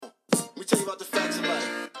you about the facts of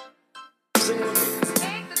life. Sing it with me.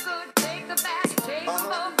 Take the good, take the bad, take the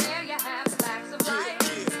both. There you have the facts of life.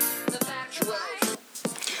 The facts of life.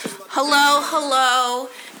 Hello,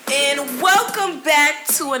 and welcome back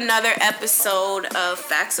to another episode of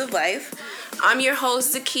Facts of Life. I'm your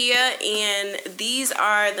host, Zakia, and these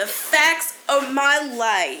are the facts of my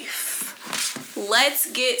life.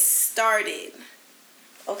 Let's get started.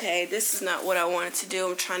 Okay, this is not what I wanted to do.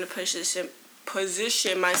 I'm trying to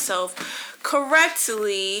position myself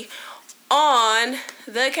correctly on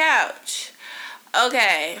the couch.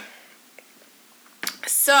 Okay,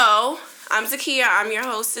 so I'm Zakia. I'm your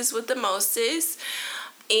hostess with the mostest.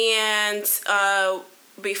 And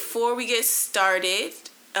before we get started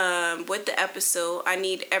with the episode, I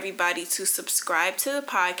need everybody to subscribe to the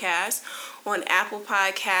podcast on Apple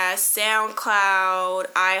Podcasts, SoundCloud,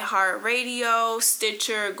 iHeartRadio,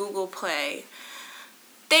 Stitcher, Google Play.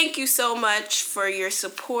 Thank you so much for your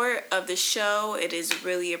support of the show. It is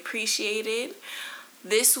really appreciated.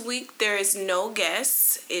 This week there is no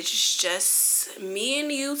guests. It's just me and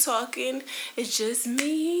you talking. It's just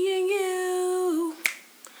me and you.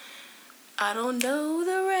 I don't know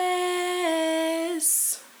the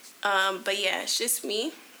rest. But yeah, it's just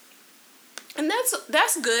me. And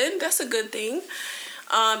that's good. That's a good thing.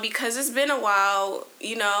 Because it's been a while,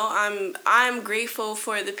 you know, I'm grateful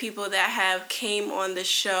for the people that have came on the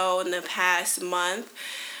show in the past month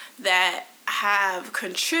that have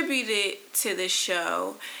contributed to the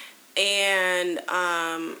show and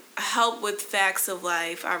help with Facts of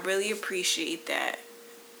Life. I really appreciate that.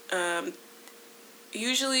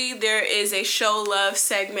 Usually there is a show love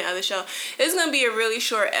segment of the show. It's going to be a really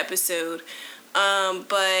short episode.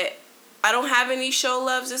 But I don't have any show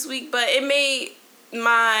loves this week, but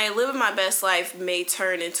living my best life may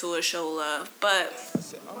turn into a show love. But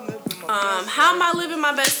how am I living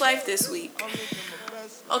my best life this week?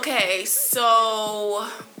 Okay, so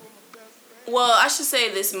I should say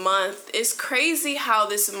this month. It's crazy how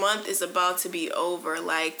this month is about to be over.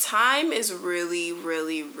 Like, time is really,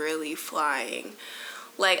 really, really flying.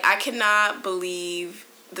 Like, I cannot believe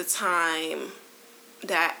the time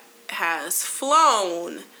that has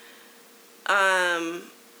flown.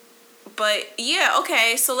 But yeah,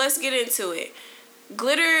 okay, so let's get into it.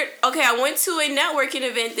 I went to a networking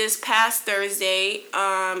event this past Thursday.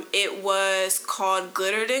 It was called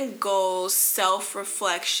Glittered and Goals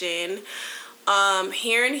Self-Reflection.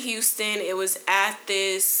 Here in Houston, it was at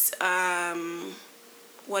this,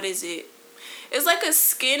 what is it? It's like a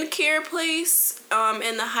skincare place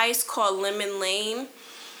in the Heights called Lemon Lane.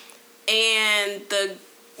 And the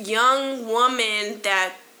young woman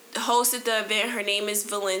that hosted the event, her name is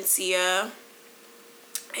Valencia.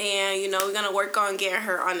 And, you know, we're going to work on getting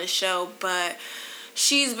her on the show. But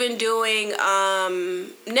she's been doing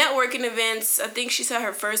networking events. I think she said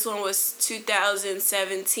her first one was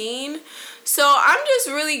 2017. So I'm just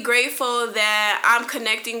really grateful that I'm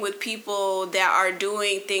connecting with people that are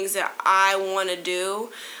doing things that I want to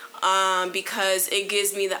do. Because it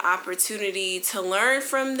gives me the opportunity to learn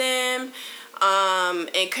from them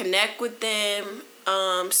and connect with them.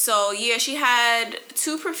 So yeah, she had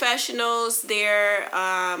two professionals there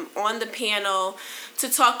on the panel to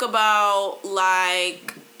talk about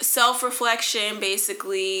like self-reflection.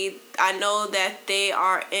 Basically, I know that they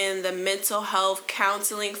are in the mental health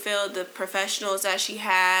counseling field, the professionals that she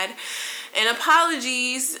had. And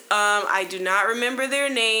apologies, I do not remember their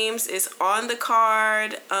names. It's on the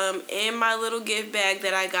card in my little gift bag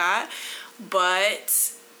that I got,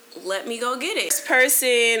 but let me go get it. This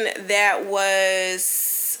person that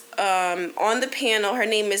was on the panel, her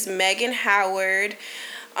name is Megan Howard,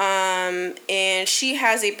 and she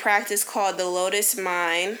has a practice called the Lotus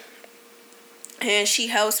Mind, and she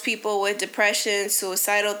helps people with depression,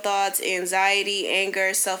 suicidal thoughts, anxiety,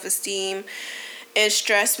 anger, self-esteem, and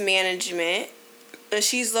stress management. And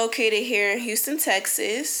she's located here in Houston,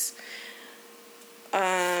 Texas.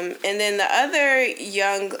 And then the other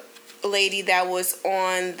young lady that was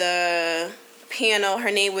on the panel, her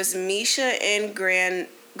name was Misha N.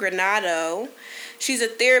 Granado. She's a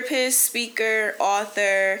therapist, speaker,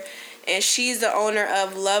 author, and she's the owner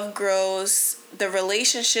of Love Grows, the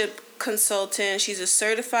relationship consultant. She's a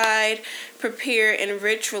certified, prepared, and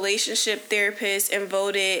rich relationship therapist and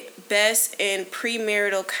voted best in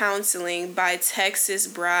premarital counseling by Texas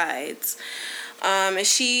Brides. And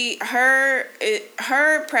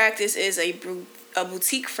her practice is a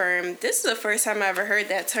boutique firm. This is the first time I ever heard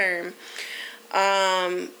that term.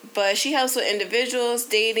 But she helps with individuals,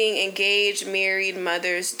 dating, engaged, married,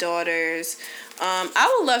 mothers, daughters.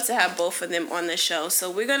 I would love to have both of them on the show, so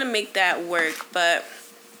we're going to make that work. But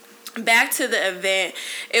back to the event.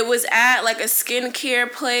 It was at like a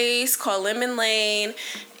skincare place called Lemon Lane,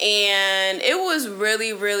 and it was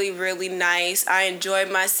really, really, really nice. I enjoyed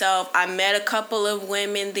myself. I met a couple of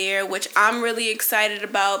women there, which I'm really excited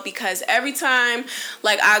about, because every time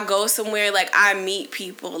like I go somewhere, like I meet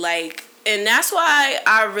people, like, and that's why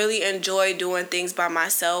I really enjoy doing things by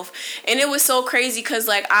myself. And it was so crazy because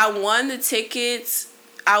like I won the tickets.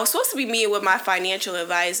 I was supposed to be meeting with my financial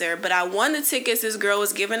advisor, but I won the tickets. This girl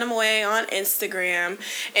was giving them away on Instagram.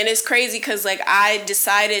 And it's crazy because, like, I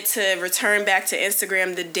decided to return back to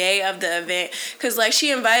Instagram the day of the event because, like,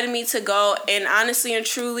 she invited me to go. And honestly and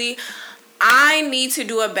truly, I need to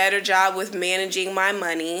do a better job with managing my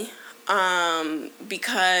money.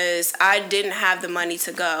 Because I didn't have the money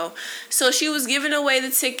to go. So she was giving away the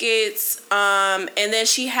tickets, and then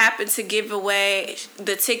she happened to give away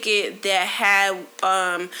the ticket that had,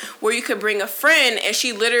 where you could bring a friend, and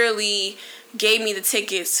she literally gave me the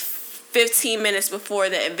tickets 15 minutes before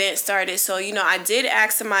the event started. So, you know, I did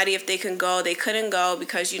ask somebody if they can go. They couldn't go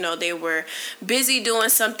because, you know, they were busy doing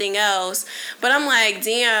something else. But I'm like,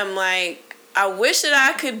 damn, like, I wish that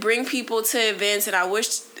I could bring people to events, and I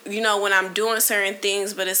wish, you know, when I'm doing certain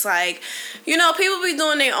things, but it's like, you know, people be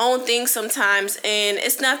doing their own things sometimes, and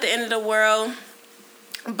it's not the end of the world.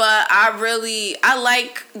 But I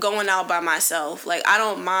like going out by myself. Like, I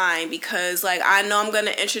don't mind because, like, I know I'm going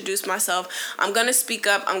to introduce myself. I'm going to speak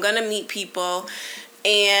up. I'm going to meet people.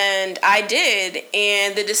 And I did.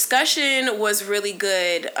 And the discussion was really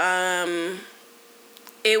good.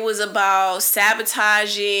 It was about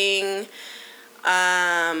sabotaging,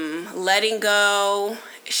 letting go.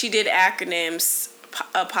 She did acronyms,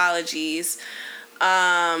 apologies,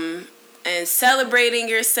 and celebrating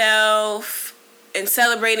yourself and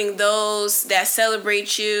celebrating those that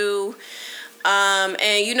celebrate you.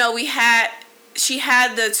 And, you know, she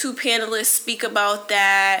had the two panelists speak about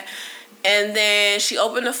that, and then she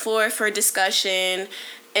opened the floor for discussion,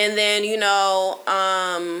 and then, you know,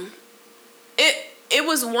 it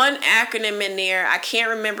was one acronym in there. I can't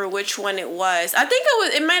remember which one it was. I think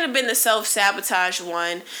it might have been the self-sabotage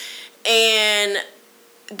one. And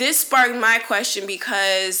this sparked my question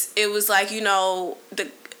because it was like, you know,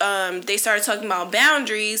 they started talking about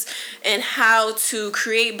boundaries and how to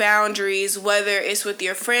create boundaries, whether it's with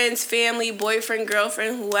your friends, family, boyfriend,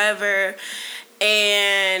 girlfriend, whoever,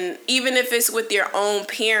 and even if it's with your own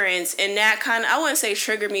parents. And that kind of, I wouldn't say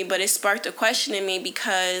triggered me, but it sparked a question in me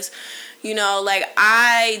because, you know, like,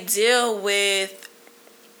 I deal with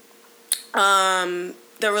the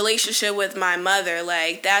relationship with my mother.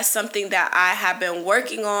 Like, that's something that I have been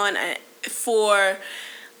working on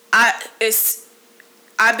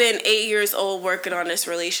I've been 8 years old working on this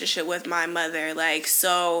relationship with my mother. Like,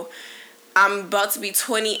 so I'm about to be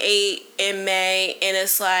 28 in May, and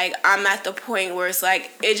it's like I'm at the point where it's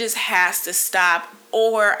like it just has to stop,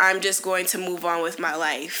 or I'm just going to move on with my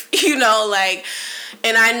life. You know, like,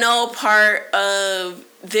 and I know part of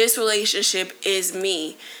this relationship is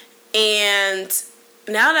me. And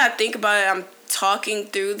now that I think about it, I'm talking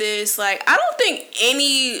through this, like, I don't think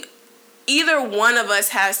either one of us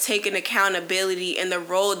has taken accountability in the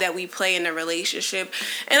role that we play in a relationship.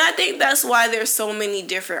 And I think that's why there's so many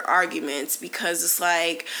different arguments, because it's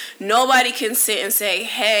like nobody can sit and say,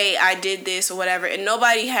 hey, I did this or whatever. And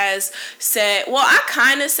nobody has said, well, I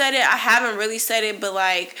kind of said it. I haven't really said it, but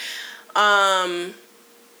like,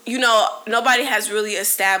 you know, nobody has really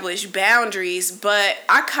established boundaries, but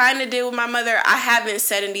I kind of did with my mother. I haven't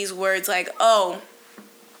said in these words like, oh,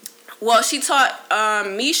 well,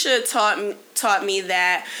 Misha taught me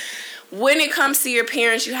that when it comes to your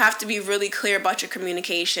parents, you have to be really clear about your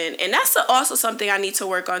communication. And that's also something I need to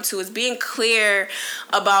work on too, is being clear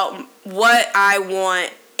about what I want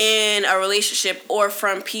in a relationship or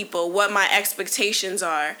from people, what my expectations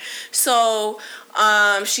are. So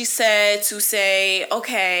she said to say,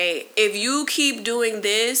 okay, if you keep doing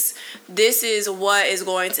this, this is what is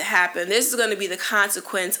going to happen. This is going to be the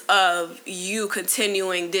consequence of you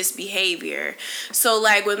continuing this behavior. So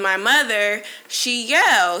like with my mother, she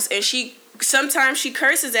yells and sometimes she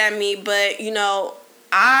curses at me, but you know,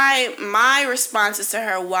 my response is to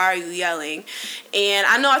her, why are you yelling? And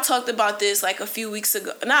I know I talked about this like probably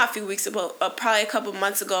a couple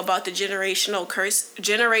months ago, about the generational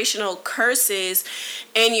curses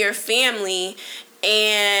in your family.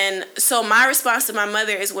 And so my response to my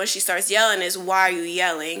mother is, when she starts yelling, is, why are you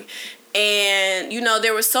yelling? And, you know,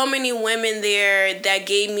 there were so many women there that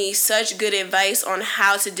gave me such good advice on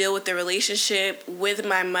how to deal with the relationship with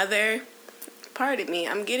my mother. Pardon me,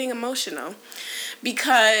 I'm getting emotional.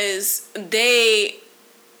 Because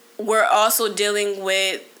we're also dealing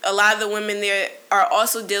with, a lot of the women there are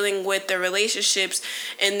also dealing with the relationships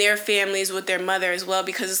in their families with their mother as well,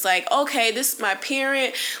 because it's like, okay, this is my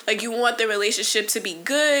parent. Like, you want the relationship to be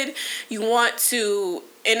good. You want to,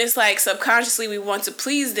 and it's like subconsciously we want to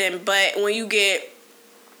please them. But when you get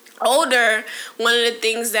older, one of the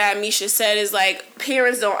things that Misha said is like,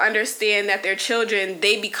 parents don't understand that their children,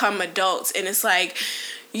 they become adults. And it's like,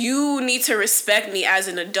 you need to respect me as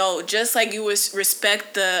an adult, just like you would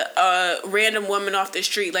respect the random woman off the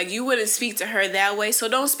street. Like, you wouldn't speak to her that way, so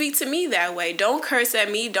don't speak to me that way. Don't curse at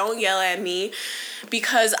me, don't yell at me,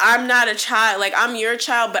 because I'm not a child. Like, I'm your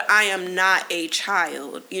child, but I am not a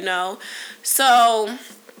child, you know? So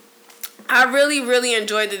I really, really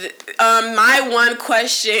enjoyed it. My one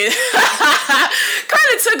question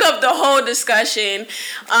kind of took up the whole discussion,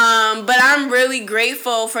 but I'm really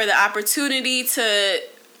grateful for the opportunity to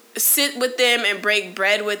sit with them and break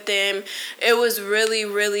bread with them. It was really,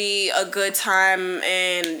 really a good time,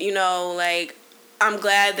 and you know, like, I'm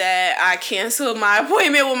glad that I canceled my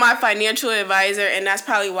appointment with my financial advisor, and that's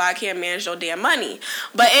probably why I can't manage no damn money.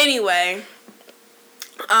 But anyway,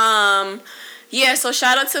 yeah, so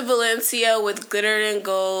shout out to Valencia with Glitter and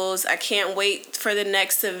Goals. I can't wait for the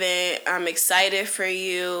next event. I'm excited for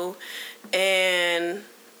you, and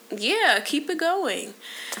yeah, keep it going.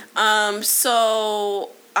 So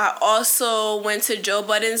I also went to Joe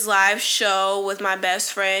Budden's live show with my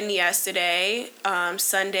best friend yesterday,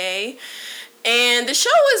 Sunday. And the show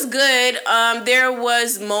was good. There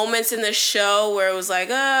was moments in the show where it was like,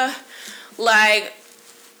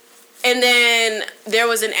 and then there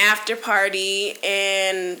was an after party,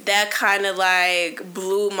 and that kind of like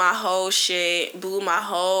blew my whole shit, the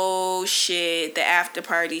after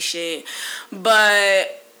party shit.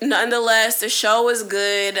 But nonetheless, the show was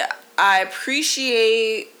good. I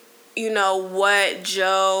appreciate, you know, what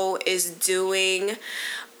Joe is doing in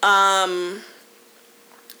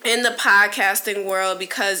the podcasting world,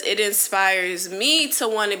 because it inspires me to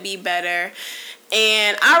want to be better.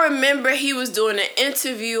 And I remember he was doing an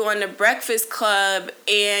interview on the Breakfast Club,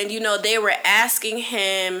 and, you know, they were asking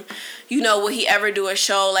him, you know, would he ever do a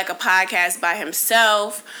show, like a podcast by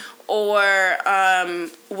himself, or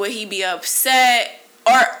would he be upset?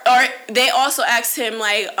 Or they also asked him,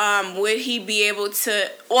 like, would he be able to,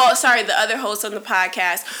 the other hosts on the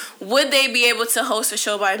podcast, would they be able to host a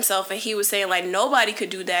show by himself? And he was saying, like, nobody could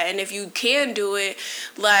do that. And if you can do it,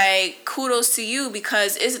 like, kudos to you,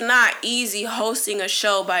 because it's not easy hosting a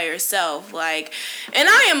show by yourself. Like, and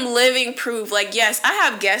I am living proof. Like, yes, I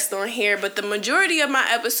have guests on here, but the majority of my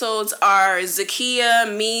episodes are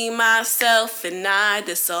Zakia, me, myself, and I.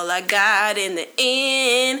 That's all I got in the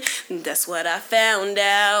end. That's what I found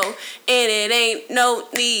out, and it ain't no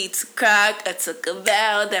need to cry. I took a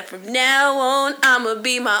vow that from now on I'ma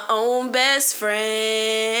be my own best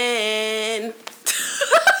friend.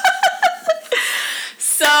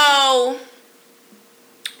 So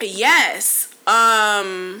yes,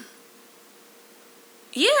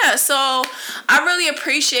 yeah, so I really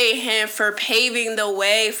appreciate him for paving the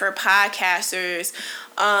way for podcasters,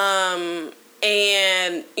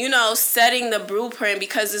 and, you know, setting the blueprint,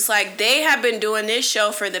 because it's like they have been doing this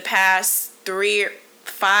show for the past 3 or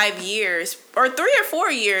 5 years, or 3 or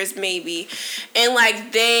 4 years maybe, and like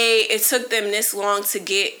it took them this long to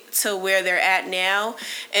get to where they're at now.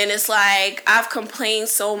 And it's like, I've complained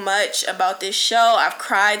so much about this show, I've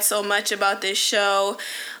cried so much about this show,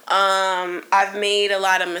 I've made a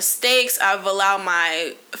lot of mistakes, I've allowed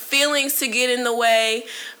my feelings to get in the way,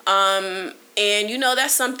 and, you know,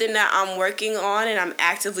 that's something that I'm working on and I'm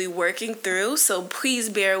actively working through. So please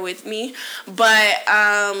bear with me. But,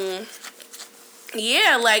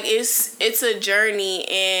 yeah, like, it's a journey,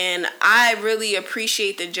 and I really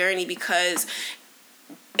appreciate the journey, because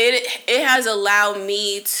it has allowed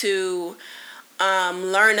me to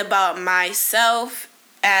learn about myself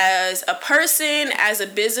as a person, as a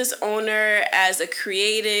business owner, as a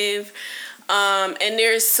creative. And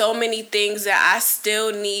there's so many things that I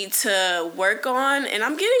still need to work on. And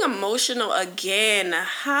I'm getting emotional again.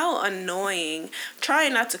 How annoying.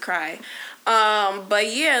 Trying not to cry. But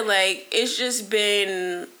yeah, like, it's just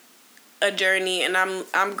been a journey, and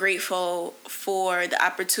I'm grateful for the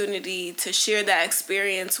opportunity to share that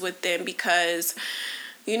experience with them, because,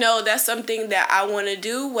 you know, that's something that I want to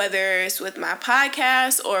do, whether it's with my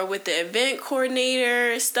podcast or with the event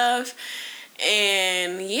coordinator stuff.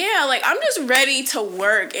 And yeah, like, I'm just ready to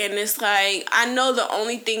work, and it's like, I know the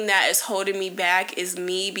only thing that is holding me back is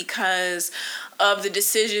me, because of the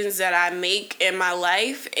decisions that I make in my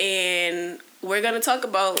life. And we're going to talk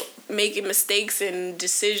about making mistakes and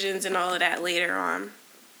decisions and all of that later on.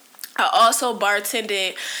 I also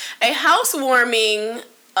bartended a housewarming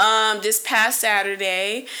this past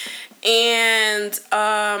Saturday, and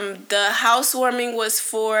the housewarming was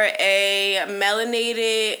for a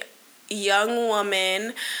melanated young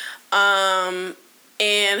woman,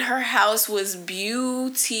 and her house was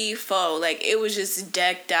beautiful. Like, it was just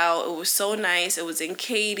decked out. It was so nice. It was in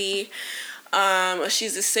Katy.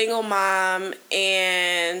 She's a single mom,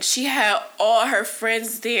 and she had all her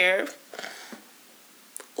friends there.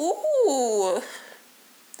 Ooh,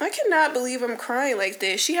 I cannot believe I'm crying like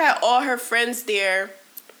this. She had all her friends there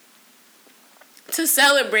to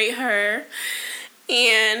celebrate her,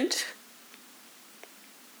 and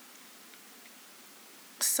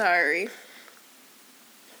sorry.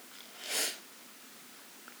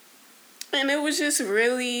 And it was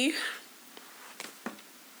really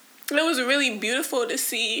beautiful to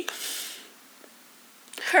see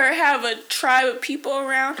her have a tribe of people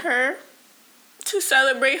around her to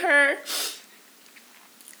celebrate her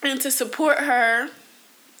and to support her,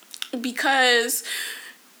 because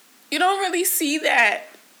you don't really see that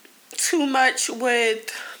too much with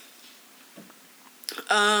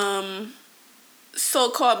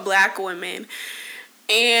so-called black women.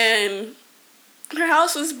 And her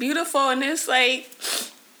house was beautiful, and it's like,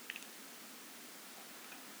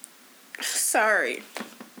 sorry,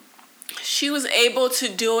 she was able to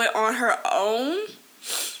do it on her own,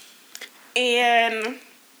 and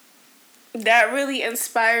that really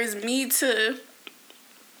inspires me to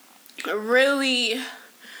really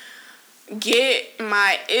get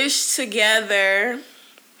my ish together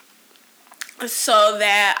so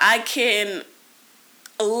that I can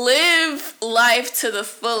live life to the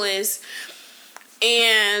fullest.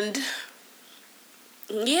 And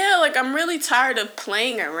yeah, like, I'm really tired of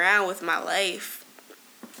playing around with my life.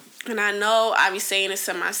 And I know I be saying this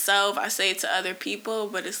to myself, I say it to other people,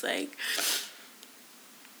 but it's like,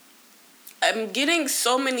 I'm getting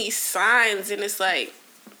so many signs, and it's like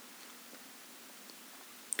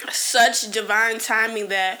such divine timing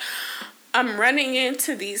that I'm running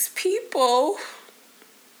into these people.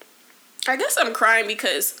 I guess I'm crying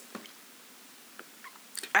because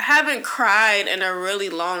I haven't cried in a really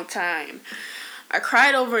long time. I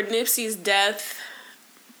cried over Nipsey's death,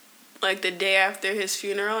 like, the day after his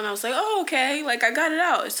funeral, and I was like, oh, okay, like, I got it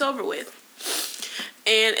out. It's over with.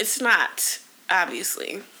 And it's not,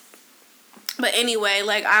 obviously. But anyway,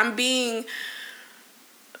 like, I'm being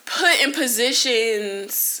put in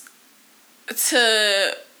positions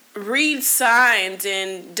to read signs,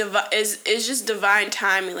 and it's just divine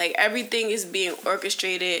timing. Like, everything is being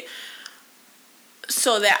orchestrated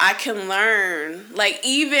so that I can learn. Like,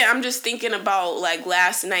 even I'm just thinking about, like,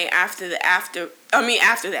 last night after the after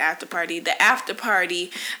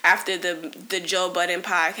party after the Joe Budden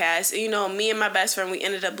podcast. You know, me and my best friend, we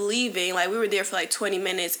ended up leaving. Like, we were there for like 20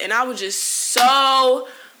 minutes, and I was just so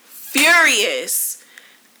furious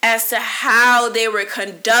as to how they were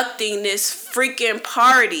conducting this freaking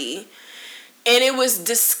party. And it was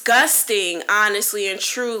disgusting, honestly and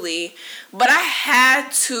truly. But I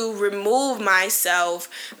had to remove myself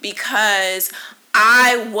because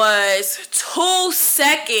I was 2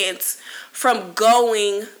 seconds from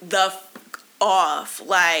going the off.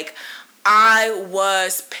 Like, I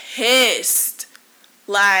was pissed.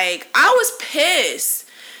 Like, I was pissed.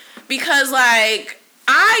 Because, like,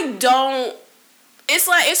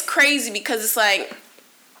 it's crazy because it's like,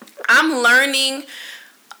 I'm learning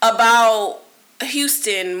about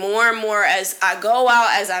Houston more and more as I go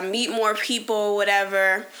out, as I meet more people,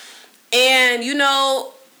 whatever. And, you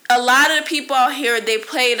know, a lot of the people out here, they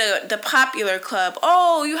play the popular club.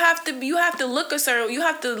 Oh, you have to look a certain, you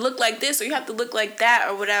have to look like this, or you have to look like that,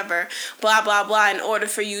 or whatever, blah blah blah, in order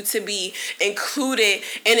for you to be included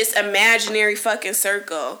in this imaginary fucking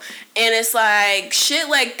circle. And it's like, shit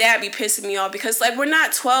like that be pissing me off, because, like, we're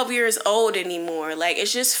not 12 years old anymore. Like,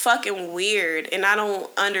 it's just fucking weird, and I don't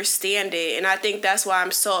understand it, and I think that's why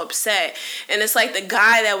I'm so upset. And it's like, the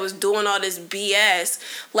guy that was doing all this BS,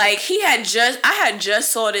 like, I had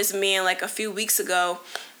just saw this man like a few weeks ago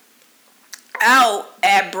out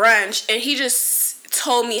at brunch, and he just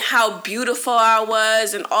told me how beautiful I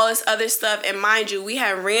was and all this other stuff. And mind you, we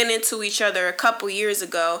had ran into each other a couple years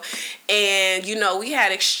ago, and, you know, we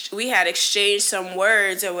had exchanged some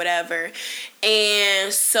words or whatever.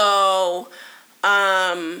 And so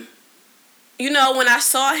you know, when I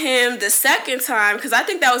saw him the second time, because I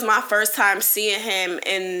think that was my first time seeing him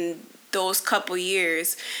in those couple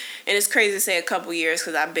years. And it's crazy to say a couple years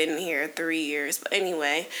because I've been here 3 years. But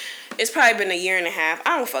anyway, it's probably been a year and a half.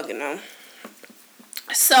 I don't fucking know.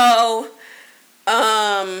 So,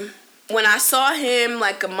 when I saw him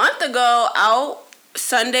like a month ago out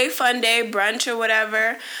Sunday fun day brunch or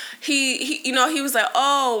whatever, he he was like,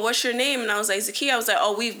 oh, what's your name? And I was like, Zakia. I was like,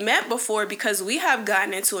 oh, we've met before because we have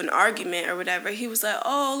gotten into an argument or whatever. He was like,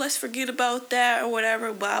 oh, let's forget about that or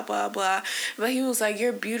whatever, blah blah blah. But he was like,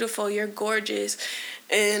 you're beautiful, you're gorgeous.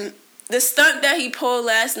 And the stunt that he pulled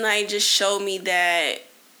last night just showed me that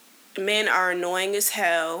men are annoying as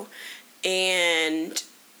hell, and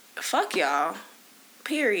fuck y'all.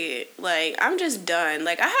 Period. Like, I'm just done.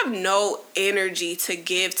 Like, I have no energy to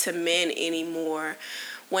give to men anymore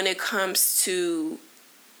when it comes to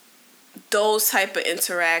those type of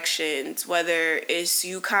interactions, whether it's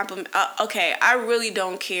you compliment. Okay, I really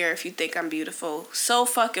don't care if you think I'm beautiful. So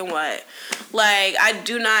fucking what? Like, I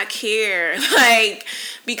do not care. Like,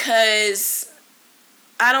 because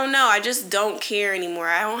I don't know. I just don't care anymore.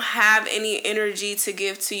 I don't have any energy to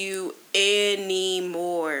give to you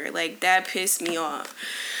anymore. Like, that pissed me off.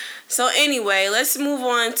 So anyway, let's move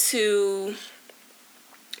on to,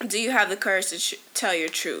 do you have the courage to tell your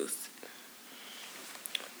truth?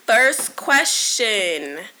 First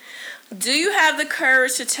question. Do you have the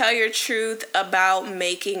courage to tell your truth about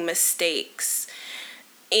making mistakes?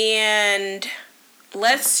 And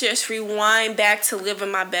let's just rewind back to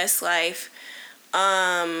living my best life.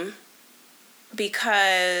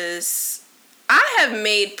 Because I have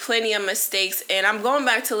made plenty of mistakes, and I'm going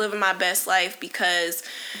back to living my best life because,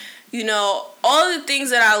 all the things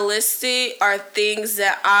that I listed are things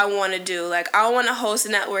that I want to do. Like, I want to host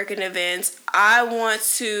networking events. I want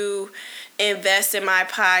to invest in my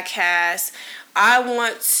podcast. I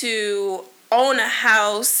want to own a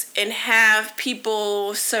house and have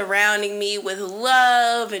people surrounding me with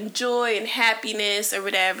love and joy and happiness or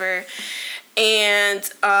whatever. And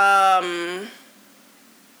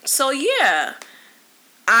so yeah,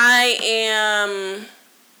 I am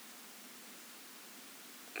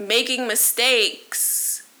making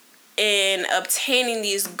mistakes in obtaining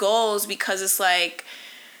these goals because it's like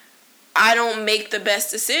I don't make the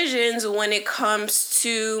best decisions when it comes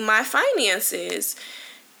to my finances.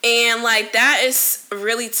 And like, that is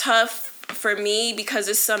really tough for me because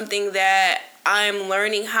it's something that I'm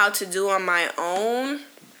learning how to do on my own.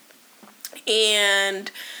 And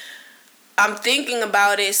I'm thinking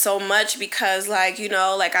about it so much because, like,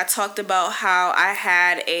 like I talked about how I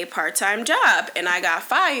had a part-time job and I got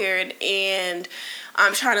fired, and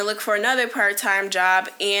I'm trying to look for another part-time job,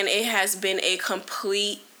 and it has been a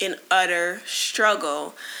complete and utter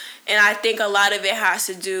struggle. And I think a lot of it has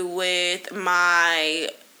to do with my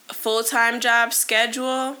full-time job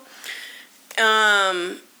schedule.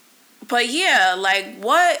 But yeah, like,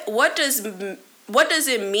 what does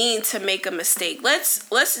it mean to make a mistake?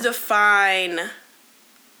 Let's define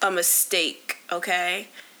a mistake, okay?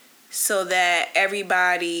 So that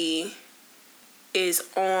everybody is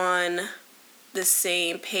on the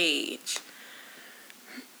same page.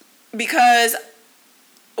 Because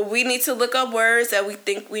we need to look up words that we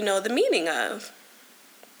think we know the meaning of.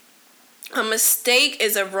 A mistake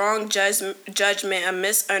is a wrong judgment, a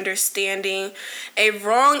misunderstanding, a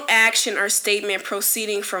wrong action or statement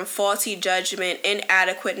proceeding from faulty judgment,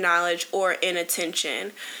 inadequate knowledge, or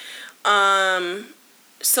inattention.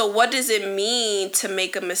 So what does it mean to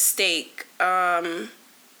make a mistake?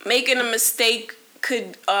 Making a mistake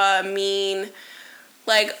could mean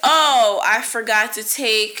like, oh, I forgot to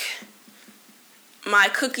take my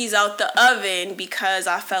cookies out the oven because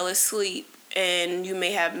I fell asleep. And you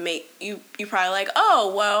may have you probably like,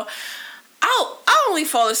 oh, well, I'll only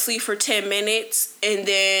fall asleep for 10 minutes and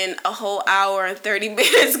then a whole hour and 30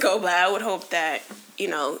 minutes go by. I would hope that,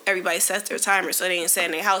 everybody sets their timer so they ain't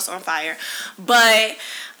setting their house on fire. But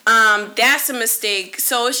that's a mistake.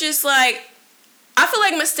 So it's just like, I feel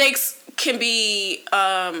like mistakes can be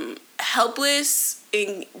helpless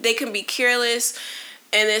and they can be careless.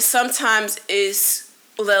 And then sometimes it's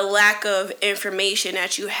the lack of information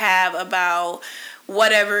that you have about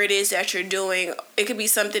whatever it is that you're doing. It could be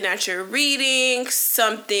something that you're reading,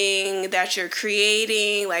 something that you're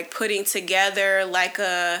creating, like putting together like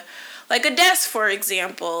a desk, for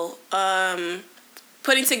example.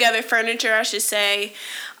 Putting together furniture, I should say.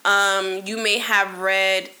 You may have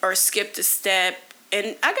read or skipped a step,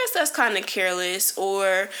 and I guess that's kind of careless.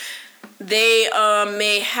 Or they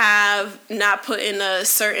may have not put in a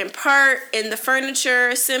certain part in the furniture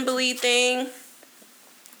assembly thing.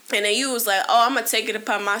 And then you was like, oh, I'm going to take it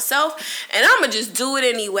upon myself and I'm going to just do it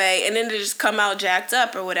anyway. And then it just come out jacked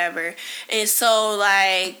up or whatever. And so,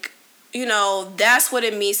 like, that's what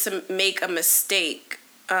it means to make a mistake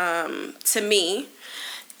to me.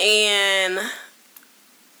 And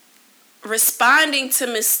responding to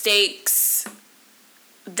mistakes,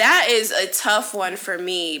 that is a tough one for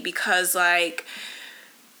me because, like,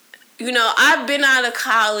 I've been out of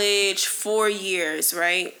college 4 years,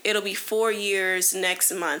 right? It'll be 4 years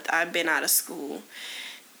next month. I've been out of school.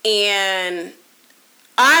 And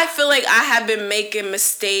I feel like I have been making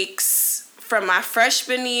mistakes from my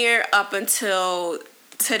freshman year up until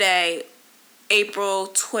today, April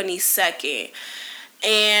 22nd.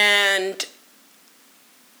 And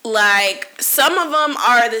like, some of them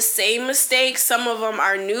are the same mistakes, some of them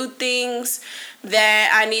are new things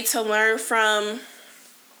that I need to learn from.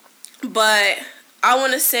 But I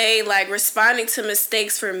want to say, like, responding to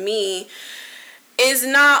mistakes for me is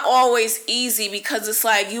not always easy, because it's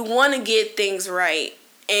like you want to get things right,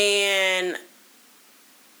 and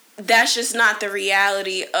that's just not the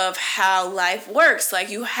reality of how life works. Like,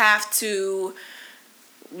 you have to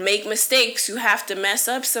make mistakes, you have to mess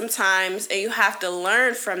up sometimes, and you have to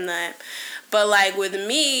learn from that. But like with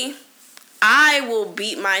me, I will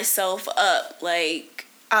beat myself up. Like,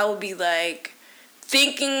 I will be like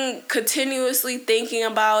continuously thinking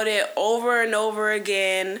about it over and over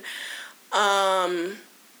again. And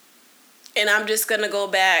I'm just gonna go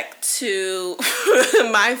back to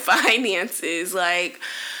my finances. Like,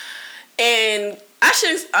 and I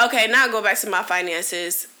should, okay, now go back to my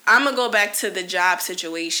finances. I'm gonna go back to the job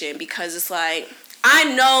situation, because it's like, I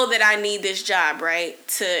know that I need this job, right?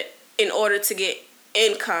 In order to get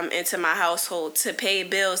income into my household, to pay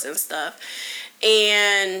bills and stuff.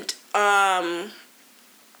 And,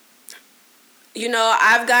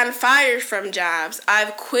 I've gotten fired from jobs.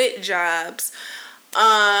 I've quit jobs,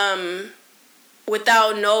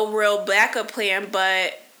 without no real backup plan,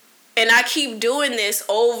 and I keep doing this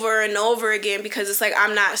over and over again, because it's like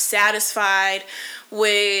I'm not satisfied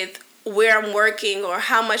with where I'm working, or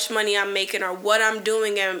how much money I'm making, or what I'm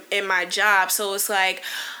doing in my job. So it's like,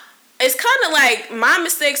 it's kind of like my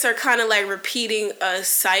mistakes are kind of like repeating a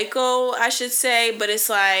cycle, I should say. But it's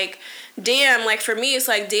like, damn, like for me, it's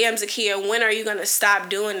like, damn, Zakia, when are you going to stop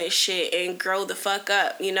doing this shit and grow the fuck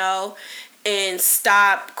up, and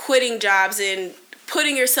stop quitting jobs and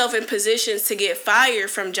putting yourself in positions to get fired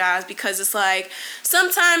from jobs? Because it's like,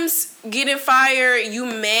 sometimes getting fired,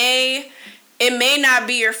 it may not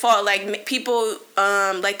be your fault. Like, people,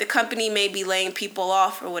 like the company may be laying people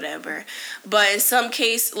off or whatever. But in some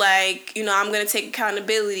case, like, I'm going to take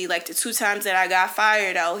accountability. Like, the 2 times that I got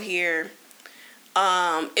fired out here,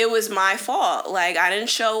 it was my fault. Like, I didn't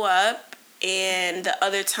show up. And the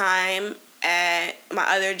other time at my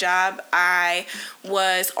other job, I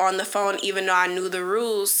was on the phone even though I knew the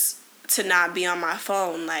rules to not be on my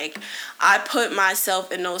phone. Like, I put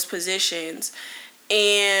myself in those positions.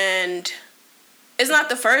 And it's not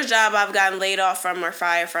the first job I've gotten laid off from or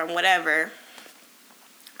fired from, whatever.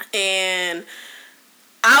 And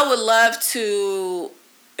I would love to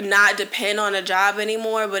not depend on a job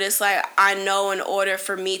anymore, but it's like, I know in order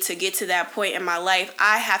for me to get to that point in my life,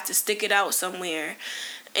 I have to stick it out somewhere.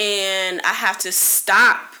 And I have to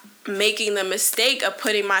stop making the mistake of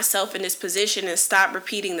putting myself in this position, and stop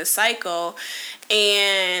repeating the cycle,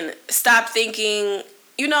 and stop thinking,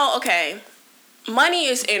 okay, money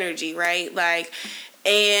is energy, right? Like,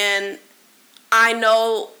 and I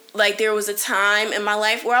know, like, there was a time in my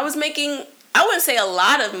life where I was making, I wouldn't say a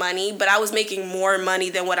lot of money, but I was making more money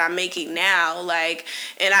than what I'm making now. Like,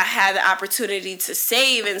 and I had the opportunity to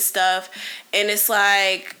save and stuff. And it's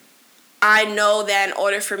like, I know that in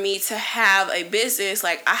order for me to have a business,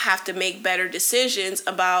 like, I have to make better decisions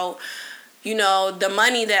about, the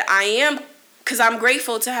money that I am, because I'm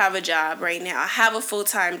grateful to have a job right now. I have a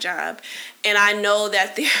full-time job, and I know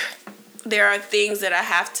that there are things that I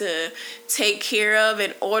have to take care of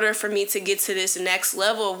in order for me to get to this next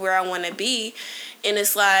level of where I want to be. And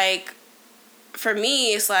it's like, for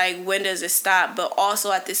me, it's like, when does it stop? But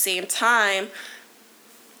also at the same time,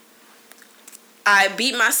 I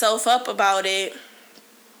beat myself up about it.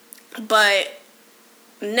 But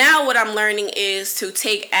now what I'm learning is to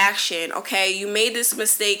take action. Okay, you made this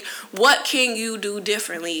mistake. What can you do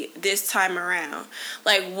differently this time around?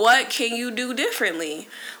 Like, what can you do differently?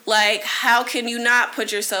 Like, how can you not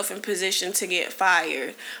put yourself in position to get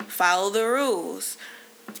fired? Follow the rules.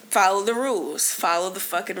 Follow the rules. Follow the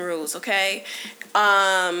fucking rules, okay?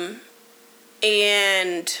 And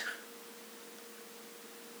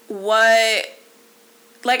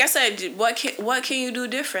like I said, what can you do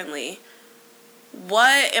differently?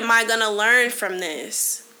 What am I going to learn from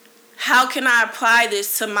this? How can I apply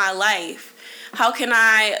this to my life? How can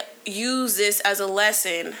I use this as a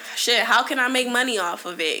lesson? Shit, how can I make money off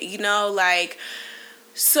of it?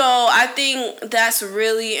 So I think that's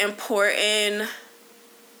really important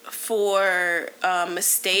for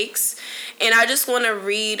mistakes. And I just want to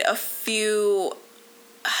read a few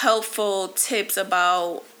helpful tips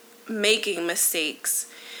about making mistakes.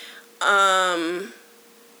 about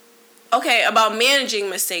managing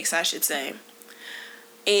mistakes, I should say.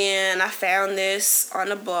 And I found this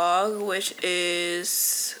on a blog, which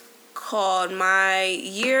is called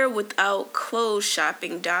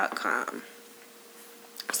myyearwithoutclothesshopping.com.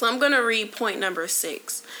 So I'm going to read point number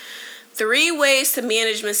 6. 3 ways to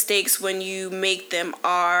manage mistakes when you make them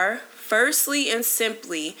are, firstly and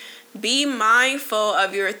simply, be mindful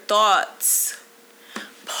of your thoughts.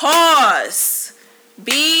 Pause.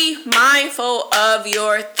 Be mindful of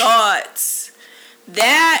your thoughts.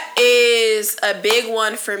 That is a big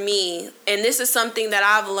one for me. And this is something that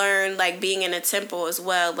I've learned, like, being in a temple as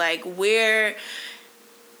well. Like, where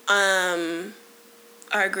our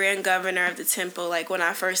grand governor of the temple, like, when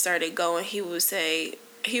I first started going, he would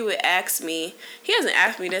ask me, he hasn't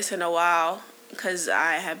asked me this in a while because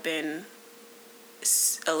I have been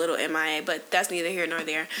a little MIA, but that's neither here nor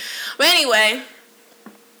there. But anyway,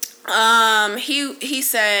 he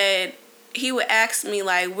said, he would ask me,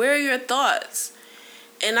 like, where are your thoughts?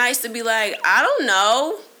 And I used to be like, I don't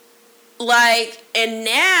know. Like, and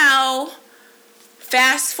now,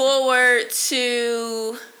 fast forward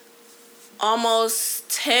to almost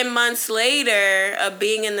 10 months later of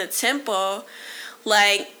being in the temple,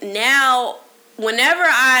 like, now, whenever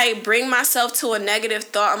I bring myself to a negative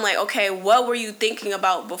thought, I'm like, okay, what were you thinking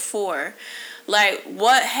about before? Like,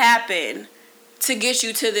 what happened to get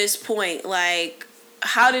you to this point? Like,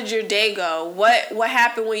 how did your day go? What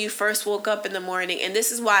happened when you first woke up in the morning? And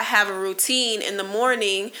this is why I have a routine in the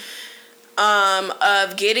morning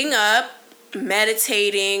of getting up,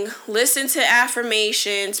 meditating, listen to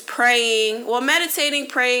affirmations, praying. Well, meditating,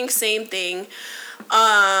 praying, same thing.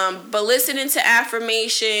 But listening to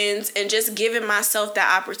affirmations and just giving myself the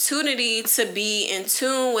opportunity to be in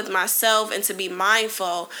tune with myself and to be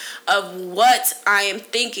mindful of what I am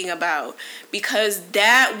thinking about, because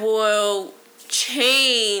that will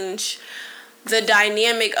change the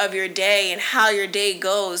dynamic of your day, and how your day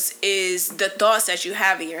goes is the thoughts that you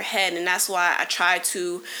have in your head. And that's why I try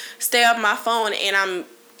to stay off my phone, and I'm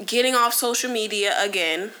getting off social media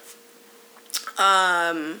again.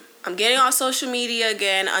 I'm getting off social media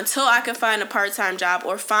again until I can find a part-time job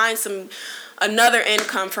or find another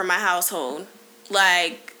income for my household.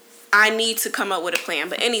 Like, I need to come up with a plan.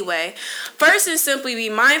 But anyway, first and simply, be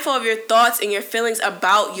mindful of your thoughts and your feelings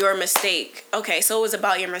about your mistake. Okay, so it was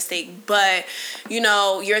about your mistake, but, you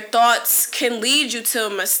know, your thoughts can lead you to a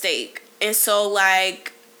mistake. And so,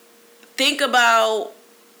 like, think about,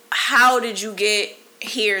 how did you get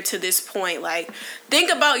here to this point? Like, think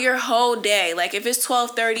about your whole day. Like, if it's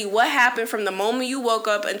 12:30, what happened from the moment you woke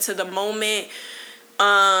up until the moment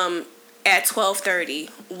at 12:30?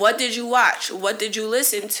 What did you watch? What did you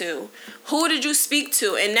listen to? Who did you speak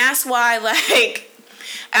to? And that's why, like,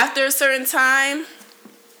 after a certain time,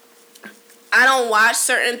 I don't watch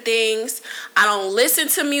certain things. I don't listen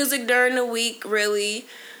to music during the week, really.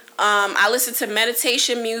 I listen to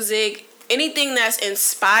meditation music. Anything that's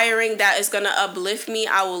inspiring, that is going to uplift me,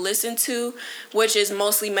 I will listen to, which is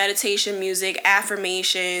mostly meditation music,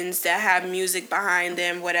 affirmations that have music behind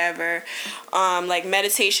them, whatever. Like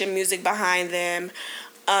meditation music behind them.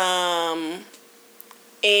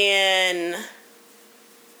 And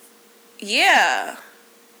yeah,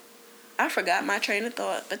 I forgot my train of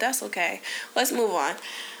thought, but that's okay. Let's move on.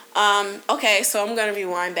 Okay, so I'm going to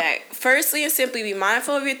rewind back. Firstly and simply, be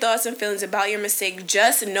mindful of your thoughts and feelings about your mistake.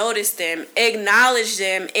 Just notice them, acknowledge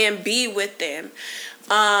them, and be with them.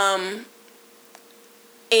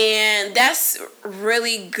 And that's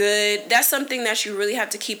really good. That's something that you really have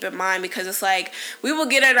to keep in mind, because it's like, we will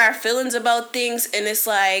get at our feelings about things, and it's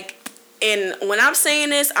like, and when I'm saying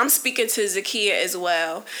this, I'm speaking to Zakia as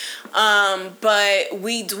well. But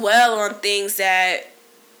we dwell on things that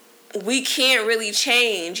we can't really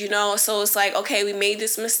change, you know? So it's like, okay, we made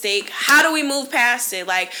this mistake. How do we move past it?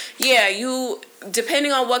 Like, yeah,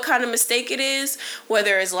 depending on what kind of mistake it is,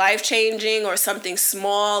 whether it's life-changing or something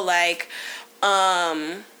small, like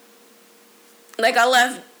I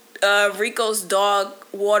left Rico's dog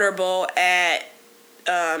water bowl at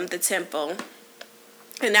the temple.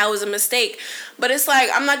 And that was a mistake. But it's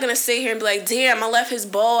like, I'm not going to sit here and be like, damn, I left his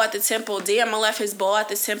bowl at the temple. Damn, I left his bowl at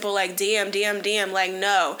the temple. Like, damn. Like,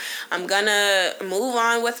 no. I'm going to move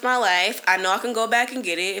on with my life. I know I can go back and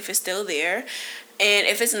get it if it's still there. And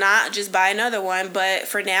if it's not, just buy another one. But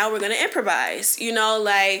for now, we're going to improvise. You know,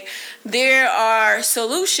 like, there are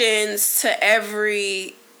solutions to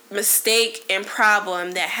every mistake and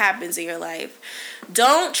problem that happens in your life.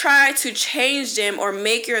 Don't try to change them or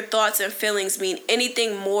make your thoughts and feelings mean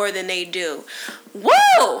anything more than they do. Woo!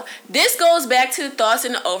 So this goes back to the thoughts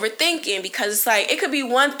and the overthinking, because it's like it could be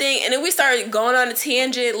one thing and then we start going on a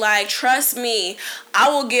tangent. Like, trust me, I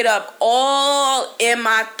will get up all in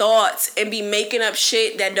my thoughts and be making up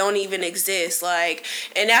shit that don't even exist. Like,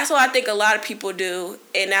 and that's what I think a lot of people do,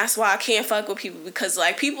 and that's why I can't fuck with people, because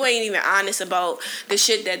like people ain't even honest about the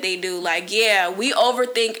shit that they do. Like, yeah, we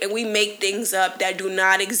overthink and we make things up that do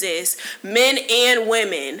not exist, men and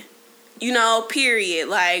women. You know, period.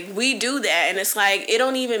 Like, we do that, and it's like it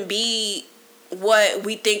don't even be what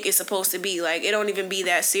we think it's supposed to be. Like, it don't even be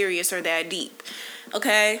that serious or that deep.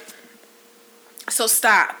 Okay? So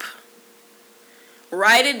stop.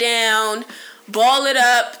 Write it down, ball it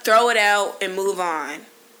up, throw it out, and move on.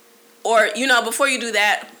 Or, you know, before you do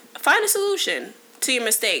that, find a solution to your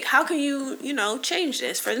mistake. How can you, you know, change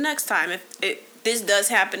this for the next time if this does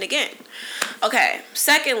happen again? Okay,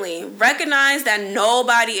 secondly, recognize that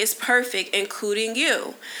nobody is perfect, including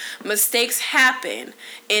you. Mistakes happen.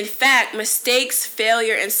 In fact, mistakes,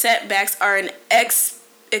 failure, and setbacks are an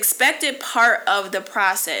expected part of the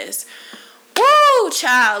process. Woo,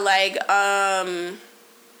 child, like,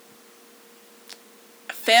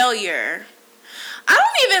 failure. I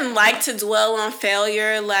don't even like to dwell on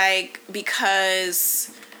failure, like,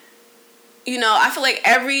 because, you know, I feel like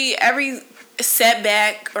every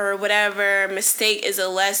setback or whatever mistake is a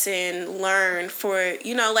lesson learned for,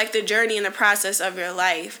 you know, like the journey and the process of your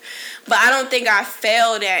life. But I don't think I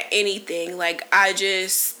failed at anything. Like, I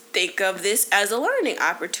just think of this as a learning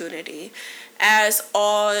opportunity, as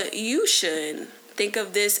all you should. Think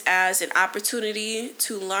of this as an opportunity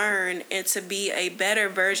to learn and to be a better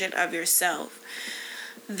version of yourself.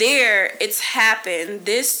 There, it's happened.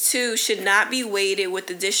 This too should not be weighted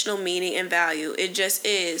with additional meaning and value. It just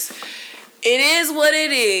is. It is what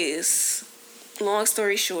it is. Long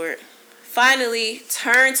story short. Finally,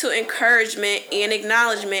 turn to encouragement and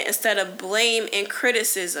acknowledgement instead of blame and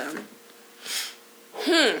criticism.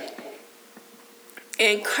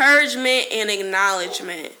 Encouragement and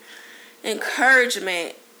acknowledgement.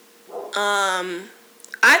 Encouragement.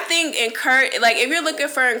 I think like if you're looking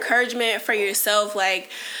for encouragement for yourself, like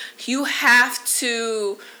you have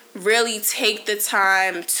to really take the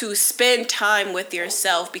time to spend time with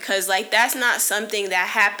yourself, because like that's not something that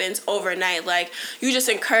happens overnight. Like you just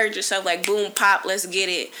encourage yourself like boom pop, let's get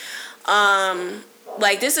it.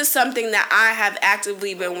 Like this is something that I have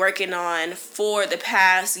actively been working on for the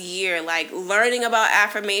past year, like learning about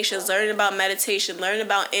affirmations, learning about meditation, learning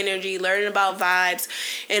about energy, learning about vibes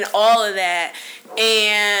and all of that.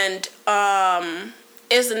 And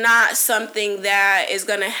it's not something that is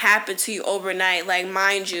going to happen to you overnight. Like,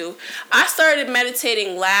 mind you, I started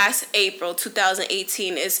meditating last April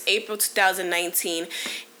 2018. It's April 2019.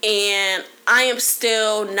 And I am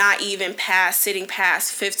still not even sitting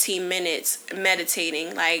past 15 minutes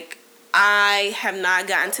meditating. Like, I have not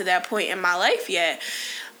gotten to that point in my life yet.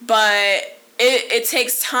 But it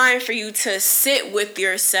takes time for you to sit with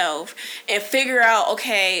yourself and figure out,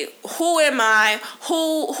 okay, who am I?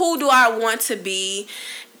 Who do I want to be?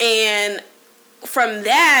 And from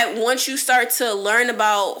that, once you start to learn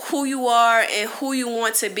about who you are and who you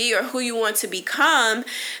want to be or who you want to become,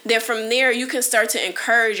 then from there you can start to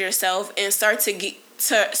encourage yourself and start to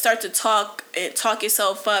talk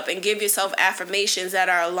yourself up and give yourself affirmations that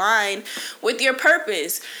are aligned with your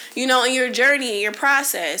purpose, you know, in your journey, in your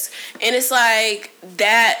process. And it's like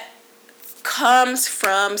that comes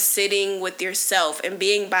from sitting with yourself and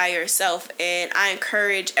being by yourself. And I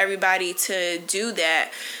encourage everybody to do that.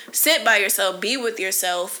 Sit by yourself, be with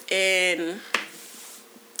yourself, and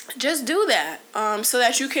just do that so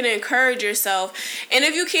that you can encourage yourself. And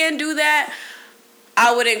if you can't do that,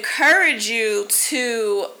 I would encourage you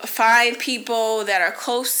to find people that are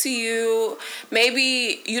close to you.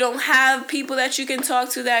 Maybe you don't have people that you can talk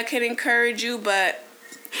to that can encourage you, but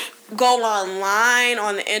go online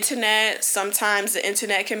on the internet. Sometimes the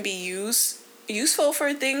internet can be useful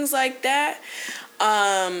for things like that,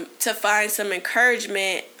 to find some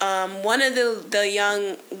encouragement. One of the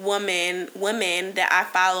young women that I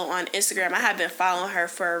follow on Instagram, I have been following her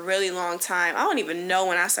for a really long time. I don't even know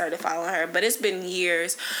when I started following her, but it's been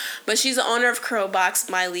years. But she's the owner of Curl Box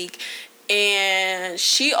My Leak, and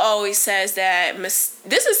she always says that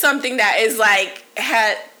this is something that is like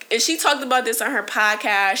and she talked about this on her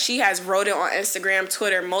podcast. She has wrote it on Instagram,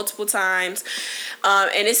 Twitter multiple times.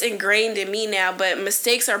 And it's ingrained in me now. But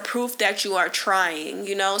mistakes are proof that you are trying,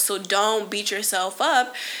 you know. So don't beat yourself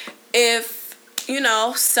up if, you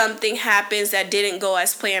know, something happens that didn't go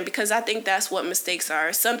as planned. Because I think that's what mistakes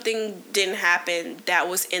are. Something didn't happen that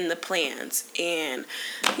was in the plans. And,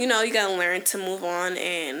 you know, you got to learn to move on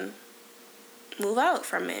and move out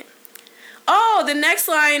from it. Oh, the next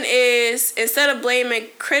line is, instead of blaming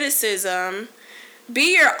criticism,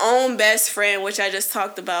 be your own best friend, which I just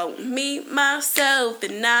talked about. Me, myself,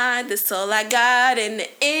 and I. That's all I got in the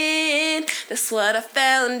end. That's what I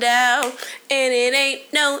found out. And it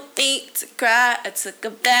ain't no need to cry. I took a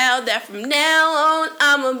vow that from now on,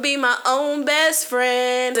 I'ma be my own best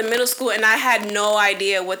friend. In middle school, and I had no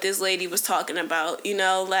idea what this lady was talking about, you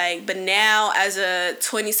know, like, but now as a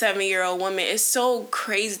 27-year-old woman, it's so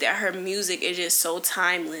crazy that her music is just so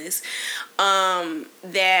timeless.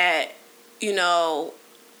 That, you know,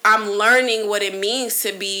 I'm learning what it means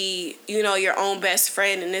to be, you know, your own best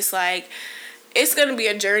friend. And it's like, it's going to be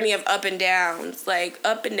a journey of up and downs, like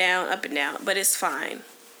up and down, but it's fine.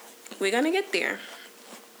 We're going to get there.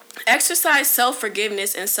 Exercise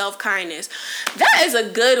self-forgiveness and self-kindness. That is a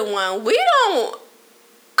good one.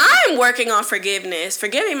 I'm working on forgiving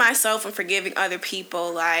myself and forgiving other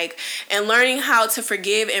people, like, and learning how to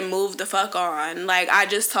forgive and move the fuck on. Like I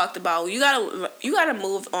just talked about, you gotta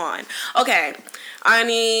move on. Okay,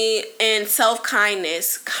 and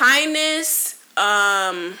self-kindness. Kindness,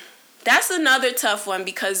 that's another tough one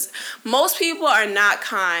because most people are not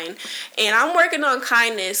kind. And I'm working on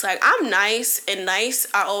kindness. Like, I'm nice, and nice,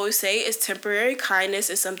 I always say, is temporary. Kindness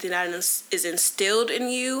is something that is instilled in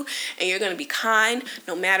you, and you're going to be kind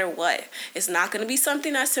no matter what. It's not going to be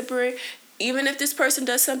something that's temporary. Even if this person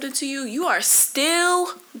does something to you, you are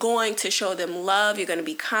still going to show them love. You're going to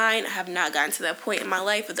be kind. I have not gotten to that point in my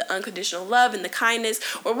life of the unconditional love and the kindness.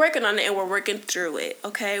 We're working on it, and we're working through it,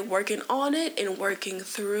 okay? Working on it and working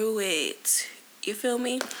through it. You feel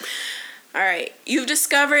me? All right. You've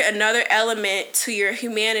discovered another element to your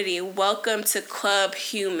humanity. Welcome to Club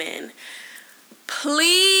Human.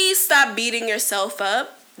 Please stop beating yourself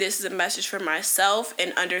up. This is a message for myself,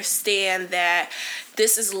 and understand that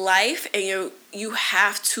this is life, and you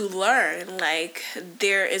have to learn. Like,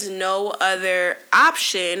 there is no other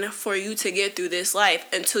option for you to get through this life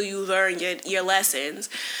until you learn your lessons.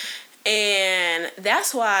 And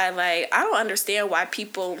that's why, like, I don't understand why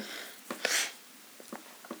people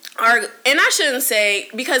are, and I shouldn't say,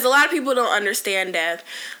 because a lot of people don't understand death,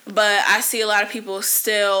 but I see a lot of people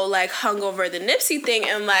still, like, hung over the Nipsey thing,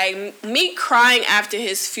 and, like, me crying after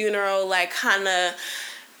his funeral, like, kind of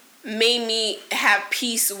made me have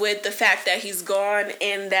peace with the fact that he's gone,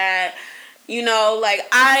 and that, you know, like,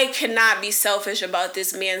 I cannot be selfish about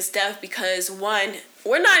this man's death, because, one,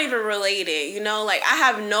 we're not even related, you know, like, I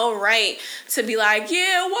have no right to be like,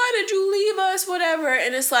 yeah, why did you leave us, whatever,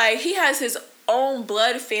 and it's like, he has his own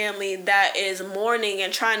blood family that is mourning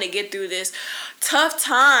and trying to get through this tough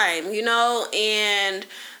time, you know, and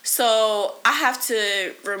so I have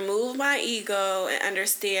to remove my ego and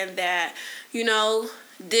understand that, you know,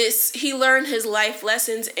 he learned his life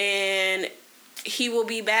lessons, and he will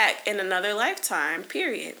be back in another lifetime,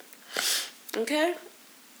 period. Okay?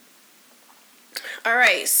 All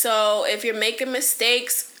right, so if you're making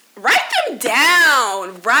mistakes, write them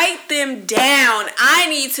down. I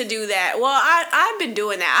need to do that. Well, I've been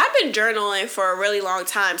doing that. I've been journaling for a really long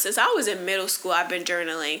time. Since I was in middle school, I've been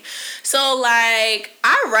journaling. So, like,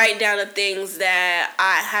 I write down the things that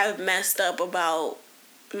I have messed up about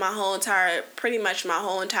pretty much my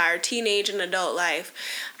whole entire teenage and adult life.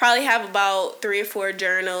 Probably have about 3 or 4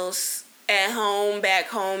 journals back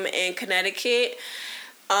home in Connecticut.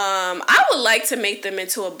 I would like to make them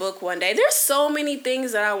into a book one day. There's so many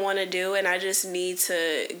things that I want to do, and I just need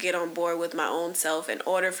to get on board with my own self in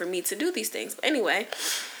order for me to do these things. But anyway,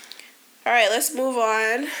 all right, let's move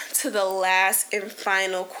on to the last and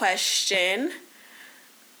final question.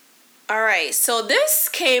 All right, so this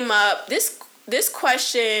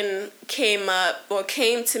question came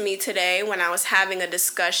to me today when I was having a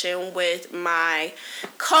discussion with my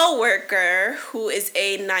coworker, who is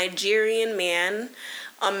a Nigerian man,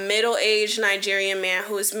 a middle-aged Nigerian man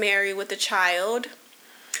who is married with a child.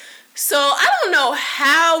 So I don't know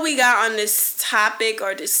how we got on this topic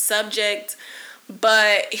or this subject,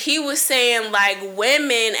 but he was saying, like,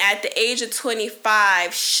 women at the age of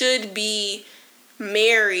 25 should be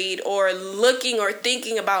married or looking or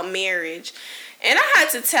thinking about marriage. And I had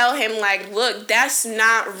to tell him, like, look, that's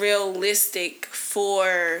not realistic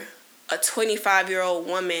for a 25-year-old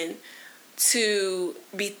woman to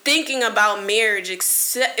be thinking about marriage,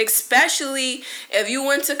 especially if you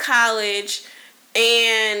went to college,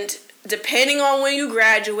 and depending on when you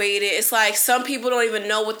graduated, it's like some people don't even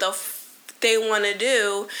know what they want to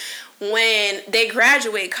do when they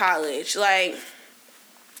graduate college. Like,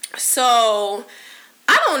 so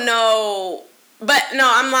I don't know But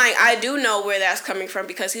no, I'm like, I do know where that's coming from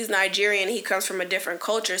because he's Nigerian. He comes from a different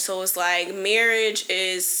culture. So it's like marriage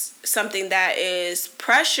is something that is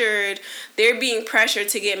pressured. They're being pressured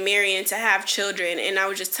to get married and to have children. And I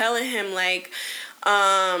was just telling him, like,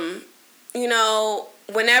 you know,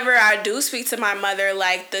 whenever I do speak to my mother,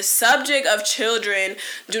 like, the subject of children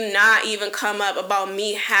do not even come up about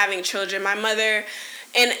me having children. My mother...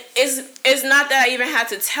 And it's not that I even had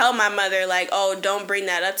to tell my mother, like, oh, don't bring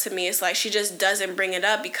that up to me. It's like she just doesn't bring it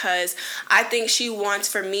up because I think she wants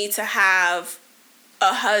for me to have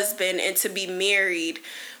a husband and to be married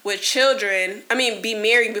with children. I mean, be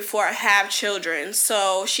married before I have children.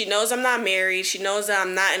 So she knows I'm not married. She knows that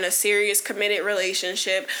I'm not in a serious committed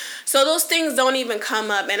relationship. So those things don't even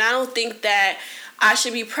come up. And I don't think that I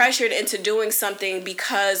should be pressured into doing something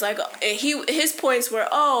because, like, his points were,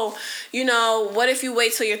 oh, you know, what if you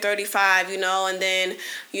wait till you're 35, you know, and then,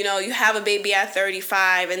 you know, you have a baby at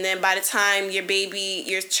 35, and then by the time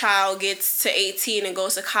your child gets to 18 and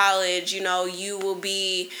goes to college, you know, you will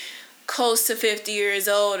be close to 50 years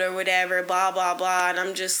old or whatever, blah, blah, blah. And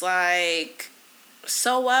I'm just like,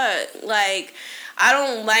 so what? Like, I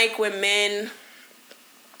don't like when men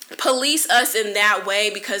police us in that way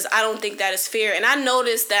because I don't think that is fair. And I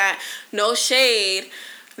noticed that, no shade,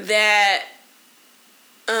 that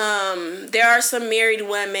there are some married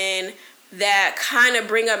women that kind of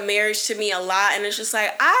bring up marriage to me a lot, and it's just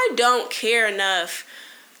like, I don't care enough.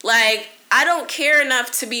 Like, I don't care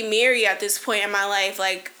enough to be married at this point in my life.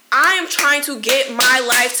 Like, I am trying to get my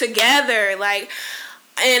life together. Like,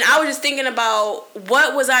 and I was just thinking about,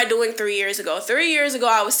 what was I doing 3 years ago? 3 years ago,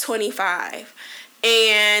 I was 25.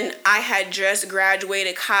 And I had just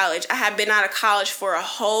graduated college. I had been out of college for a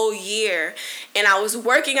whole year. And I was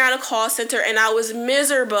working at a call center and I was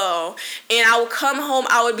miserable. And I would come home,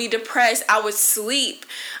 I would be depressed. I would sleep.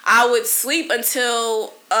 I would sleep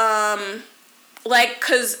until,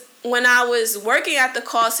 because when I was working at the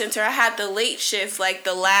call center, I had the late shift, like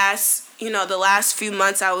the last few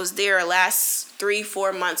months I was there, last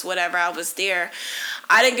 3-4 months, whatever I was there.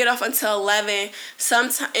 I didn't get off until 11.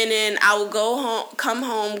 And then I would come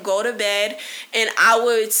home, go to bed, and I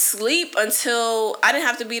would sleep until I didn't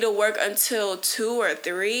have to be to work until 2 or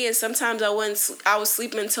 3. And sometimes I was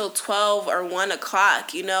sleeping until 12 or 1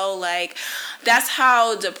 o'clock. You know, like, that's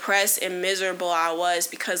how depressed and miserable I was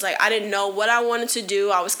because, like, I didn't know what I wanted to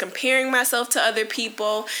do. I was comparing myself to other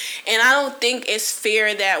people, and I don't think it's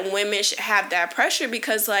fair that women should have that pressure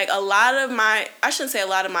because, like, I shouldn't say a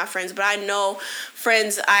lot of my friends, but I know friends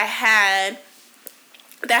I had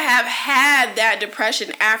that have had that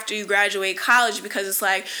depression after you graduate college because it's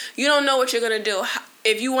like, you don't know what you're going to do.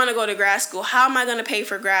 If you want to go to grad school, how am I going to pay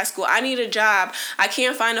for grad school? I need a job. I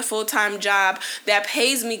can't find a full-time job that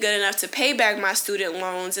pays me good enough to pay back my student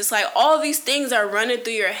loans. It's like all these things are running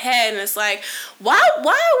through your head, and it's like, why would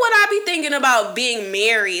I be thinking about being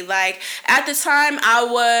married? Like, at the time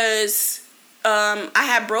I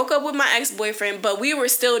had broke up with my ex-boyfriend, but we were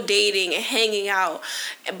still dating and hanging out.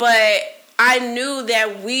 But I knew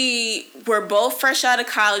that we were both fresh out of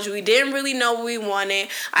college. We didn't really know what we wanted.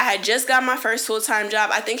 I had just got my first full-time job.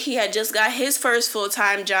 I think he had just got his first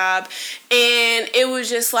full-time job. And it was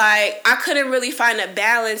just like, I couldn't really find a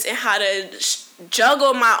balance in how to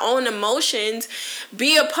juggle my own emotions,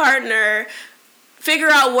 be a partner, figure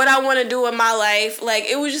out what I want to do in my life. Like,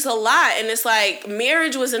 it was just a lot. And it's like,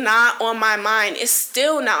 marriage was not on my mind. It's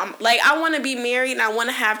still not. Like, I want to be married and I want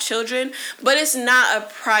to have children, but it's not a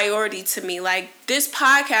priority to me. Like, this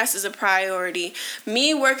podcast is a priority.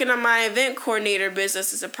 Me working on my event coordinator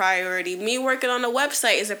business is a priority. Me working on the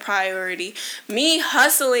website is a priority. Me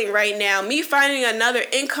hustling right now, me finding another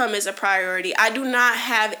income is a priority. I do not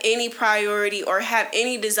have any priority or have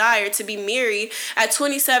any desire to be married at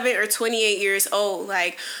 27 or 28 years old.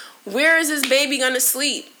 Like, where is this baby gonna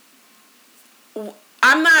sleep?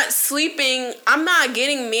 I'm not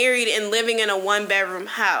getting married and living in a 1-bedroom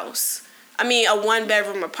house. I mean, a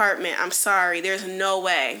 1-bedroom apartment. I'm sorry. There's no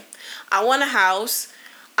way. I want a house.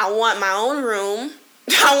 I want my own room.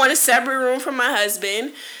 I want a separate room from my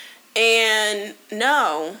husband. And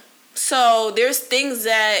no. So there's things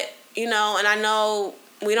that, and I know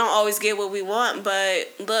we don't always get what we want, but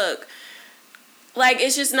look, like,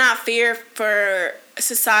 it's just not fair for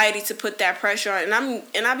society to put that pressure on.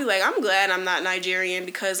 And I'll be like, I'm glad I'm not Nigerian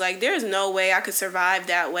because, like, there's no way I could survive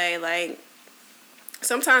that way. Like,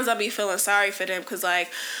 sometimes I'll be feeling sorry for them because, like,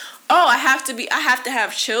 oh, I have to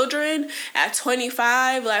have children at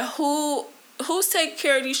 25. Like, who's taking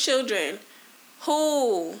care of these children?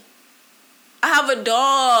 Who? I have a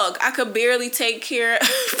dog. I could barely take care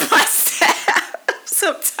of myself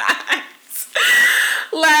sometimes.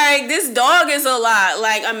 Like, this dog is a lot.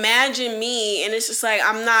 Like, imagine me, and it's just like,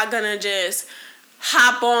 I'm not gonna just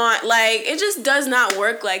hop on. Like, it just does not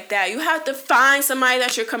work like that. You have to find somebody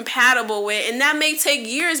that you're compatible with, and that may take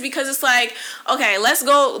years, because it's like, okay, let's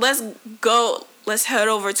head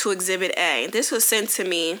over to Exhibit A. This was sent to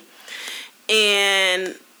me,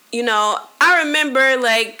 and, you know, I remember,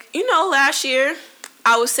 like, you know, last year,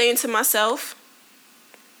 I was saying to myself,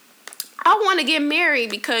 I want to get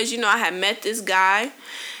married because, you know, I had met this guy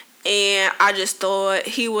and I just thought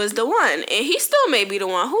he was the one. And he still may be the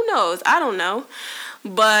one. Who knows? I don't know.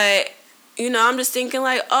 But, you know, I'm just thinking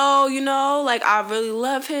like, oh, you know, like, I really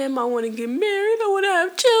love him. I want to get married. I want to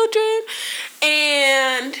have children.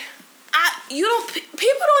 And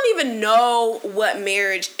people don't even know what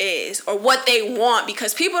marriage is or what they want,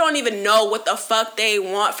 because people don't even know what the fuck they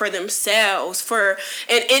want for themselves, for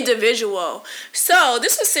an individual. So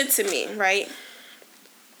this was sent to me, right?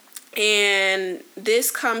 And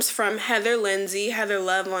this comes from Heather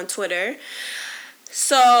Love on Twitter.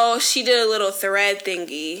 So she did a little thread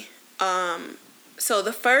thingy. So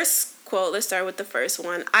the first quote, let's start with the first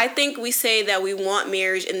one. I think we say that we want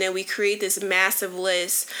marriage and then we create this massive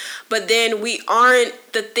list, but then we aren't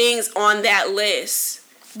the things on that list.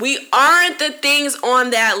 We aren't the things on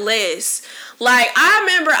that list. Like, I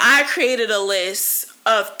remember I created a list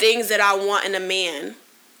of things that I want in a man.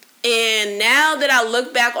 And now that I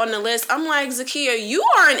look back on the list, I'm like, Zakia, you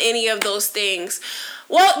aren't any of those things.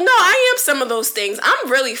 Well, no, I am some of those things.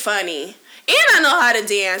 I'm really funny. And I know how to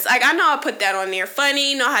dance. Like, I know I put that on there.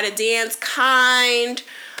 Funny, know how to dance, kind.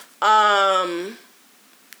 And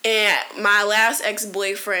my last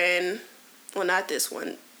ex-boyfriend, well, not this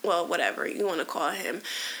one. Well, whatever you want to call him.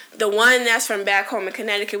 The one that's from back home in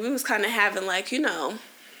Connecticut, we was kind of having, like, you know,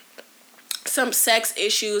 some sex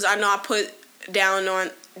issues. I know I put down on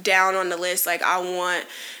the list, like, I want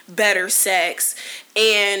better sex.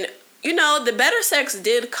 And, you know, the better sex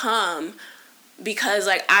did come because,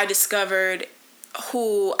 like, I'm discovering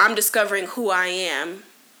who I am.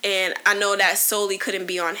 And I know that solely couldn't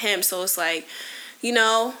be on him. So it's like, you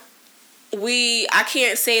know, I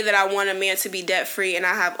can't say that I want a man to be debt free and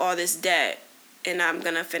I have all this debt and I'm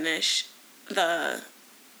gonna finish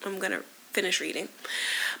reading.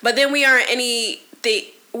 But then we aren't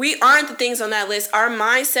the things on that list. Our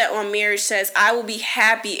mindset on marriage says, I will be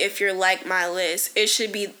happy if you're like my list. It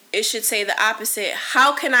should say the opposite.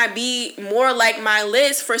 How can I be more like my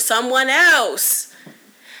list for someone else?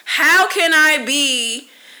 How can I be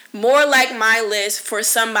more like my list for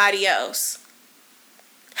somebody else?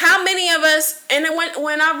 How many of us, and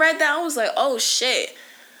when I read that, I was like, oh shit.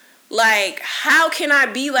 Like, how can I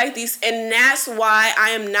be like these? And that's why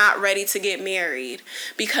I am not ready to get married.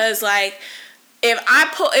 Because, like, if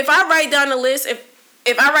I write down a list,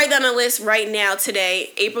 if I write down a list right now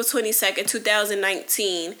today, April 22nd,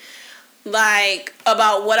 2019, like,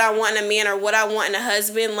 about what I want in a man or what I want in a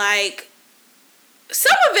husband, like,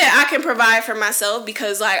 some of it I can provide for myself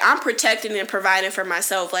because, like, I'm protecting and providing for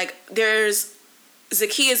myself. Like, there's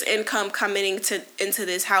Zakia's income coming into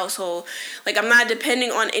this household. Like, I'm not depending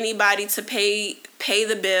on anybody to pay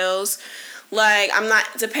the bills. Like, I'm not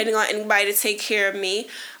depending on anybody to take care of me.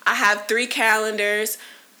 I have 3 calendars.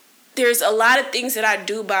 There's a lot of things that I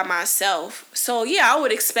do by myself. So, yeah, I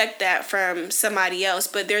would expect that from somebody else.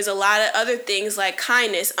 But there's a lot of other things like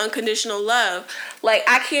kindness, unconditional love. Like,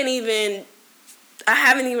 I haven't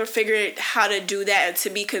even figured how to do that and to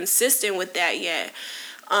be consistent with that yet.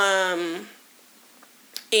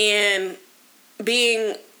 And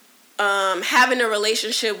being, having a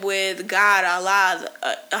relationship with God, Allah,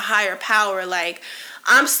 a higher power, like,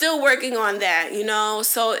 I'm still working on that, you know?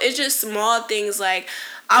 So it's just small things. Like,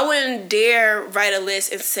 I wouldn't dare write a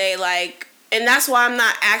list and say, like, and that's why I'm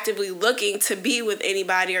not actively looking to be with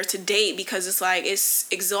anybody or to date, because it's like, it's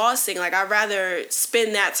exhausting. Like, I'd rather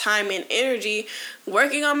spend that time and energy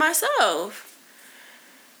working on myself.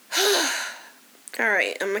 All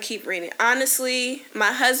right, I'm going to keep reading. Honestly,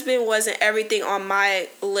 my husband wasn't everything on my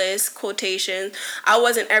list, quotation. I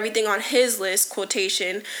wasn't everything on his list,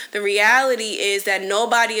 quotation. The reality is that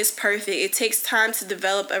nobody is perfect. It takes time to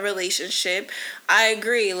develop a relationship. I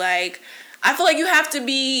agree. Like, I feel like it has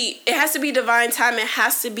to be divine time. It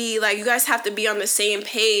has to be, like, you guys have to be on the same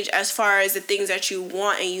page as far as the things that you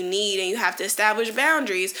want and you need. And you have to establish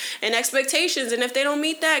boundaries and expectations. And if they don't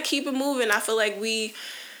meet that, keep it moving. I feel like we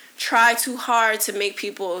try too hard to make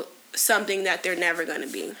people something that they're never going to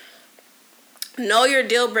be. Know your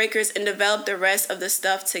deal breakers and develop the rest of the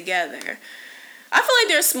stuff together. I feel like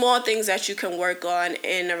there's small things that you can work on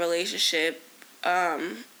in a relationship.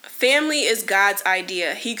 Family is God's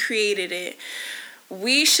idea. He created it.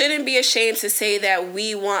 we shouldn't be ashamed to say that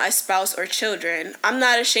we want a spouse or children. I'm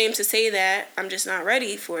not ashamed to say that. I'm just not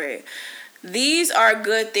ready for it. These are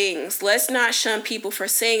good things. Let's not shun people for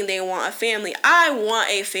saying they want a family. I want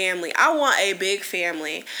a family. I want a big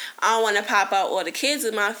family. I want to pop out all the kids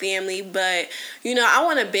in my family, but, you know, I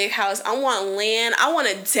want a big house. I want land. I want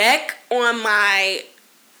a deck on my,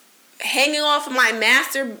 hanging off of my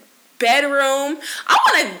master bedroom. I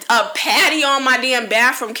want a patio on my damn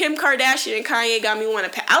bathroom. Kim Kardashian and Kanye got me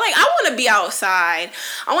want to I want to be outside.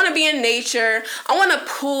 I want to be in nature. I want a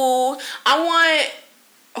pool. I want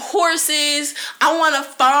horses. I want a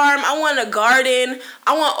farm. I want a garden.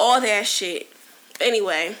 I want all that shit.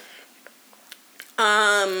 Anyway,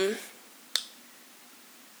 okay,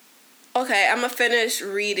 I'm gonna finish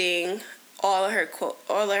reading all of her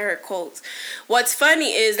quotes. What's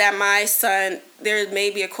funny is that my son, there may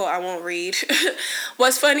be a quote I won't read.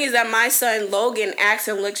 What's funny is that my son Logan acts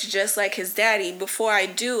and looks just like his daddy. Before I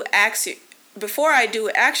do, ask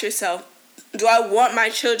yourself, do I want my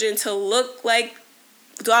children to look like?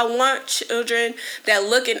 Do I want children that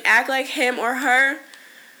look and act like him or her?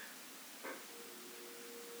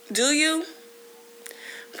 Do you?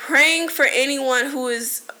 Praying for anyone who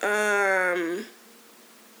is, I'm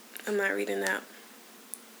not reading that.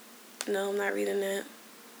 No, I'm not reading that.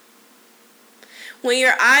 When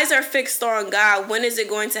your eyes are fixed on God, when is it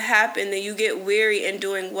going to happen? Then you get weary in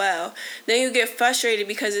doing well. Then you get frustrated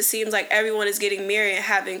because it seems like everyone is getting married and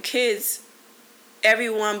having kids.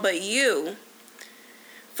 Everyone but you.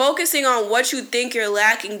 Focusing on what you think you're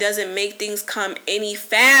lacking doesn't make things come any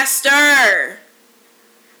faster.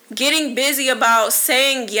 Getting busy about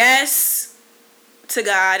saying yes to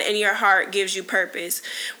God in your heart gives you purpose.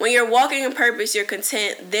 When you're walking in purpose, you're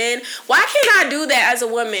content. Then why can't I do that as a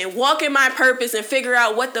woman? Walk in my purpose and figure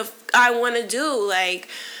out what I want to do. Like,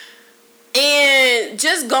 and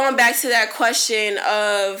just going back to that question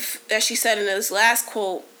of that she said in this last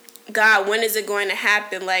quote, God, when is it going to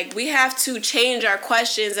happen? Like, we have to change our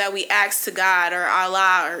questions that we ask to God or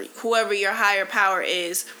Allah or whoever your higher power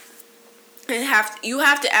is. And you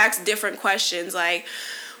have to ask different questions. Like,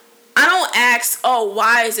 I don't ask, oh,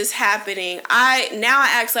 why is this happening? I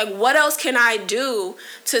ask, like, what else can I do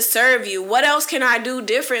to serve you? What else can I do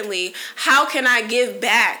differently? How can I give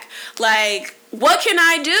back? Like, what can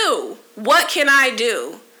I do? What can I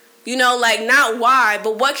do? You know, like, not why,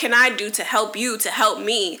 but what can I do to help you, to help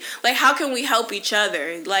me? Like, how can we help each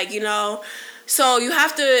other? Like, you know, so you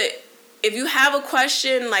have to, if you have a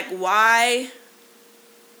question, like, why,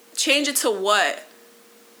 change it to what?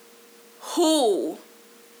 Who?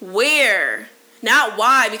 Where? Not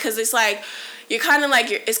why, because it's like, it's kind of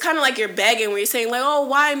like you're begging where you're saying, like, oh,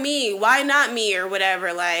 why me? Why not me? Or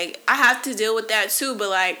whatever. Like, I have to deal with that too,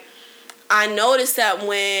 but, like, I noticed that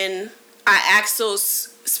when I ask those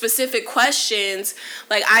specific questions,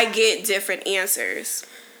 like, I get different answers.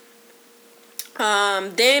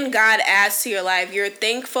 Then God adds to your life. You're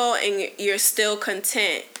thankful and you're still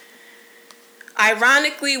content.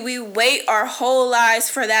 Ironically, we wait our whole lives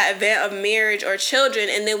for that event of marriage or children,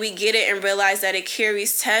 and then we get it and realize that it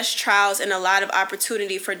carries tests, trials, and a lot of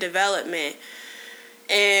opportunity for development.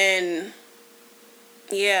 And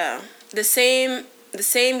yeah, the same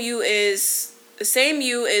you is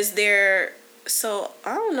there. So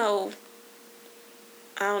I don't know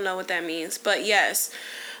what that means, but yes,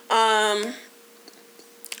 I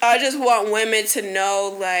just want women to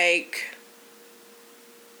know, like,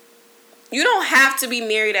 you don't have to be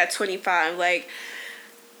married at 25. Like,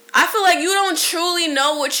 I feel like you don't truly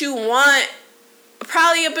know what you want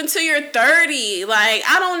probably up until you're 30. Like,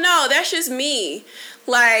 I don't know. That's just me.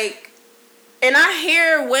 Like, and I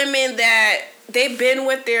hear women that they've been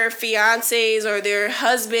with their fiancés or their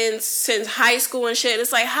husbands since high school and shit.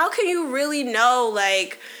 It's like, how can you really know?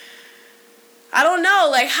 Like, I don't know.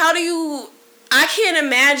 Like, I can't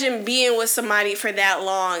imagine being with somebody for that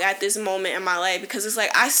long at this moment in my life, because it's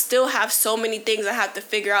like I still have so many things I have to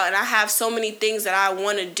figure out, and I have so many things that I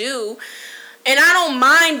want to do, and I don't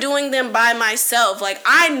mind doing them by myself. Like,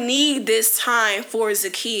 I need this time for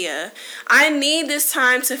Zakia. I need this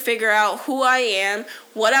time to figure out who I am,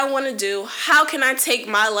 what I want to do, how can I take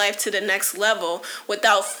my life to the next level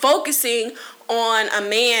without focusing on a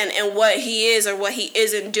man and what he is or what he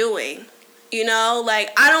isn't doing. You know,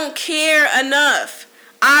 like, I don't care enough.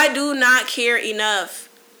 I do not care enough.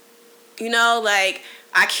 You know, like,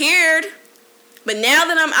 I cared, but now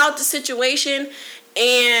that I'm out the situation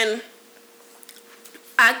and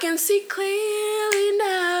I can see clearly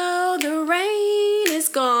now, the rain is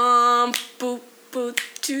gone. Boop, boop,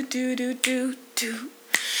 doo, doo, doo, doo, doo.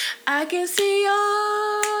 I can see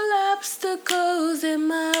all obstacles in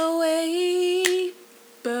my way.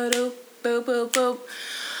 But oh, Boop, boop, boop.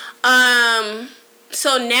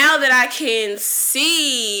 So now that I can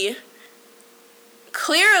see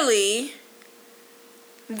clearly,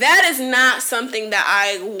 that is not something that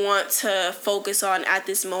I want to focus on at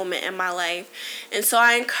this moment in my life. And so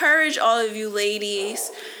I encourage all of you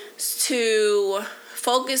ladies to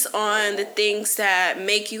focus on the things that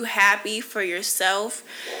make you happy for yourself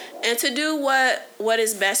and to do what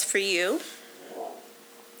is best for you.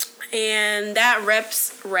 And that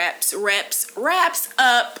wraps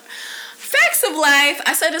up Facts of Life.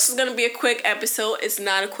 I said this was going to be a quick episode. It's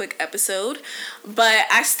not a quick episode. But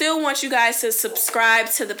I still want you guys to subscribe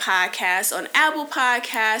to the podcast on Apple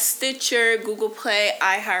Podcasts, Stitcher, Google Play,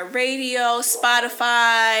 iHeartRadio,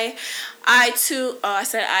 Spotify,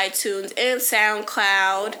 iTunes, and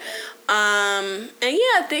SoundCloud. And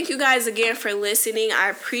yeah, thank you guys again for listening. I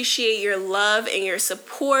appreciate your love and your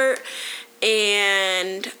support.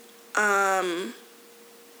 And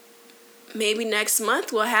maybe next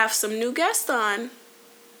month we'll have some new guests on.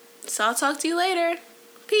 So I'll talk to you later.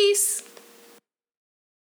 Peace.